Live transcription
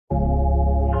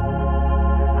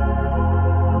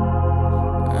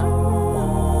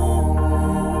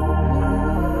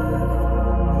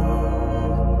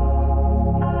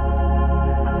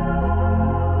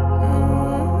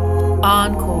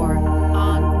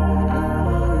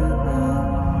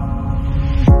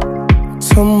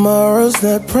Tomorrow's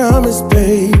not promised,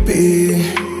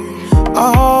 baby.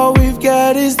 All we've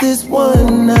got is this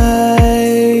one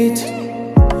night.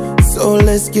 So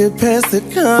let's get past the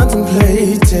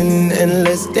contemplating and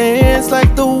let's dance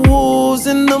like the wolves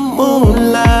in the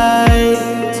moonlight.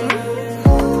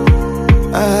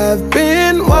 I've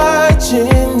been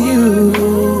watching you.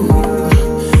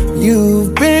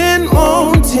 You've been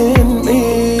wanting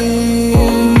me.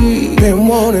 Been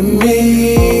wanting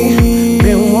me.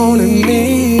 Been wanting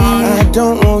me. I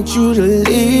don't want you to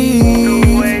leave.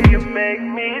 The way you make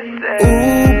me say,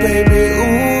 ooh, baby,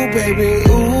 ooh, baby,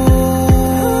 ooh.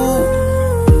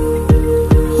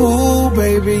 Ooh,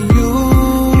 baby, you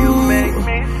make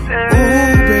me say,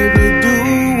 ooh, baby, do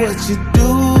what you do.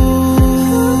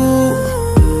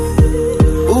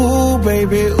 Ooh,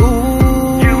 baby,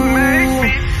 ooh. you make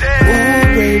me say, Ooh,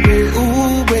 baby,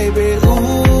 ooh, baby, ooh.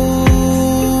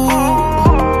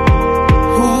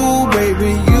 Ooh,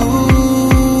 baby, you.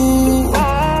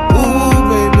 Ooh,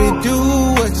 baby, do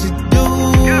what you do.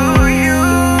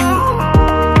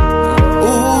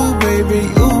 Ooh, baby,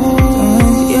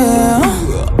 ooh.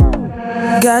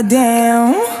 Yeah.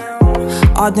 Goddamn,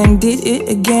 I done did it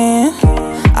again.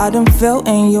 I done fell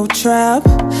in your trap.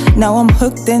 Now I'm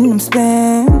hooked and I'm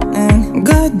spinning.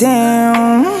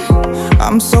 Goddamn,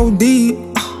 I'm so deep.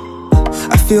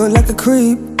 I feel like a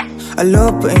creep. I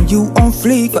love putting you on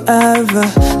fleek forever.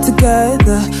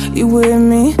 Together, you with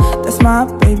me, that's my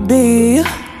baby.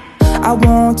 I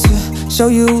want to show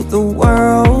you the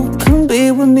world. Come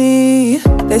be with me.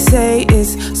 They say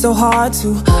it's so hard to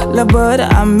love, but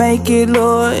I make it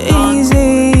look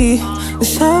easy. It's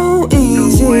so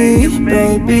easy,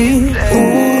 baby.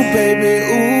 Ooh, baby,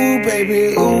 ooh,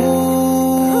 baby, ooh.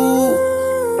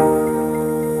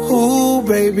 Ooh,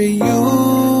 baby,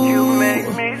 you. make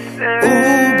me say,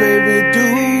 Ooh, baby, do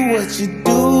what you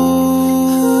do.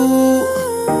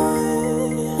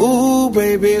 Ooh,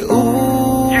 baby,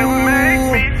 ooh. you make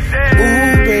me say,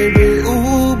 Ooh, baby,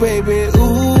 ooh, baby, ooh.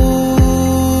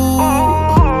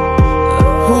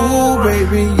 Ooh,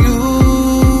 baby, you.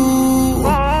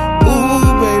 Ooh,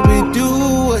 baby, do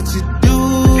what you do.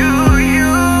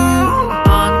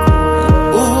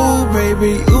 Ooh,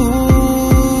 baby, ooh.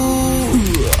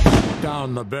 Down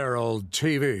the Barrel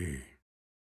TV.